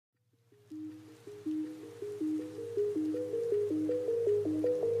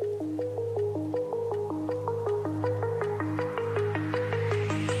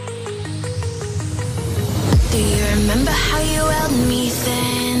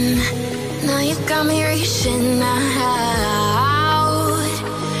got me reaching out.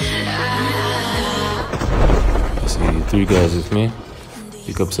 I see 3 guys with me.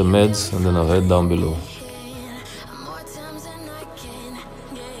 Pick up some meds and then I'll head down below.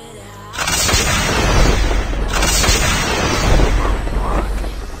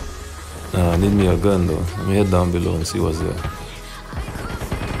 I need me a gun though. Let me head down below and see what's there.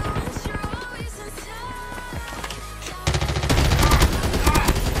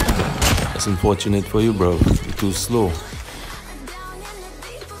 That's unfortunate for you, bro. You're too slow.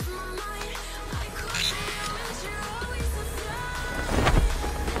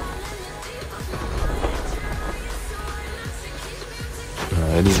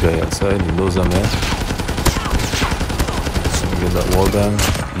 This guy outside, he knows I'm there. So get that wall bang,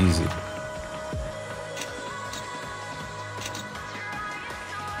 easy.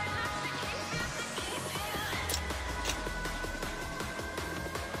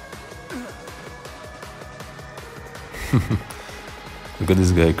 Look at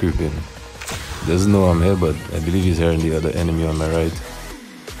this guy creeping. He doesn't know I'm here, but I believe he's hearing the other enemy on my right.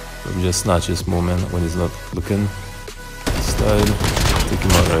 Let me just snatch this moment when he's not looking. Slide, take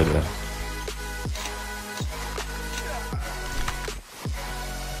him out right there.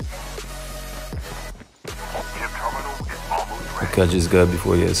 I'll catch this guy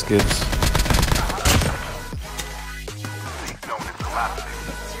before he escapes.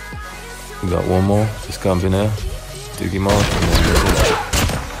 We got one more, he's camping there. Take him out and then get him.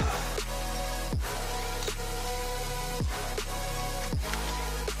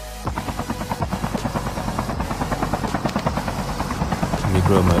 Let me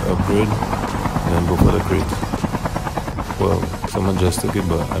grab my upgrade and then go for the crate. Well, someone just took it,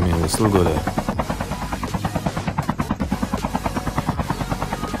 but I mean, we'll still go there.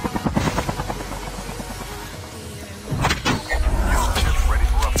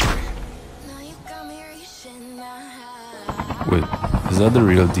 Wait, is that the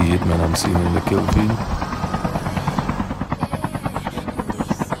real D8 man I'm seeing in the kill feed?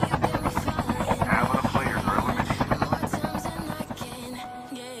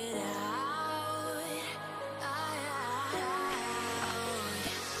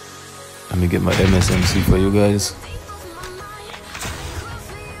 Let me get my MSMC for you guys.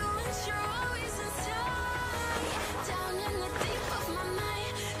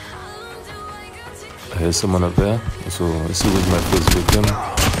 There's someone up there, so let's see who's my first victim.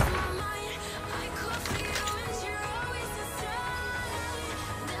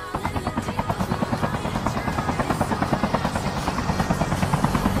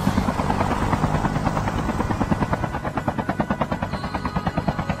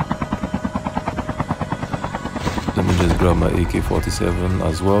 Let me just grab my AK-47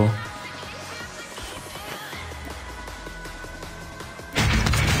 as well.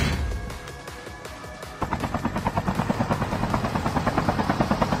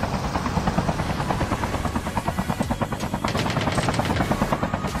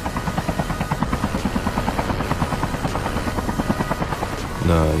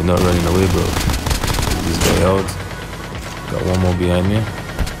 Nah, you're not running away, bro. Take this guy out. Got one more behind me.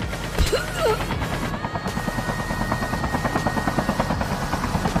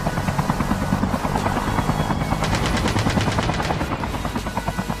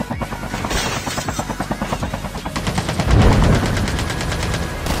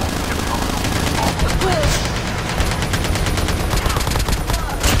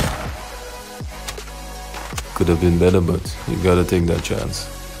 Could have been better, but you gotta take that chance.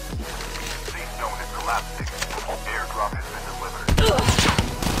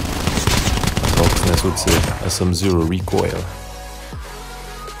 As Hawksness would say, as some zero recoil.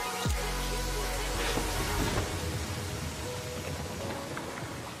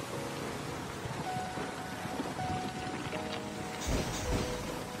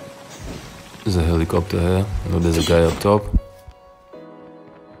 There's a helicopter here. I know there's a guy up top.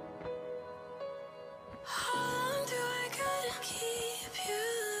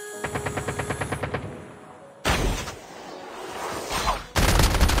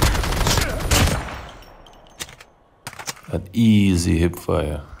 An easy hip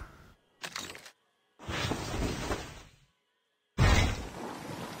fire.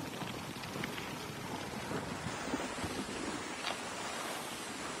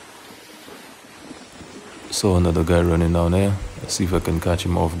 Saw another guy running down there. Let's see if I can catch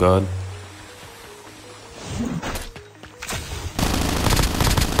him off guard.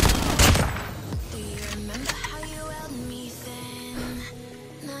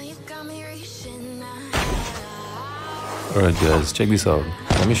 Alright guys, check this out.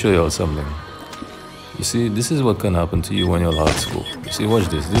 Let me show you all something. You see, this is what can happen to you when you're hard scope. You see, watch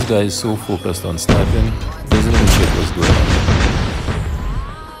this. This guy is so focused on sniping, doesn't even check what's going on.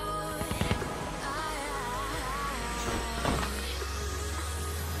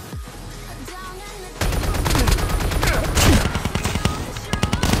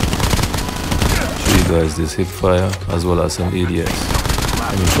 Show you guys this hip fire as well as some ADS.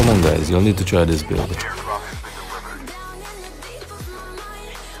 I mean, come on guys, you'll need to try this build.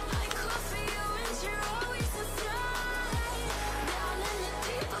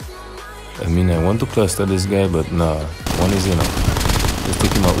 I mean, I want to cluster this guy, but nah, one is enough. Let's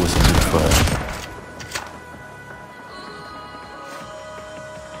take him out with some big fire.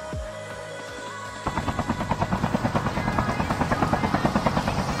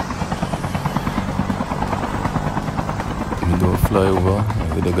 Let me do a flyover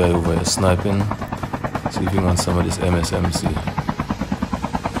with the guy over here sniping. See if he wants some of this MSMC.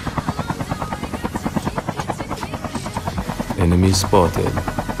 Enemy spotted.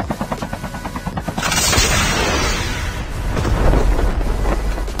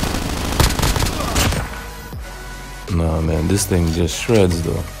 Nah man, this thing just shreds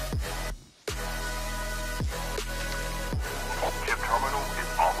though. Chip terminal is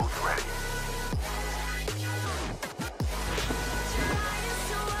almost ready.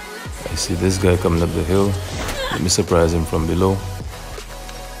 I see this guy coming up the hill. Let me surprise him from below.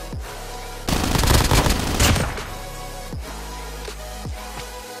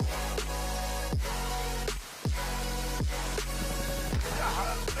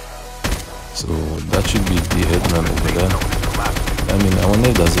 So that should be the headman over there. I mean, I wonder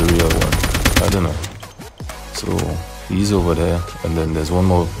if that's the real one. I don't know. So he's over there, and then there's one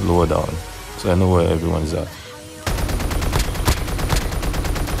more lower down. So I know where everyone's at.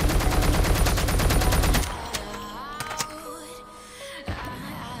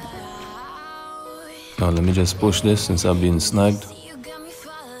 Now let me just push this since I've been sniped.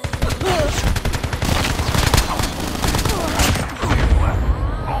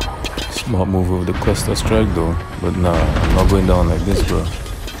 Smart move over the cluster strike though, but nah, I'm not going down like this, bro.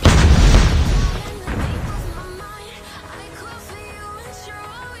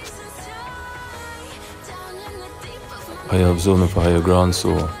 I have zoning for higher ground,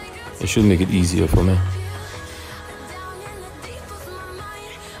 so it should make it easier for me.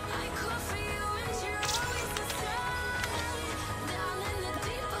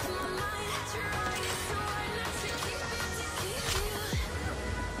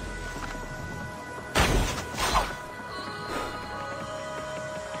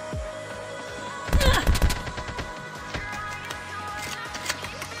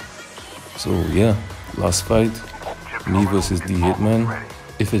 So yeah, last fight, me versus the Hitman,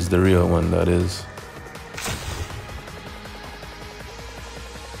 if it's the real one that is.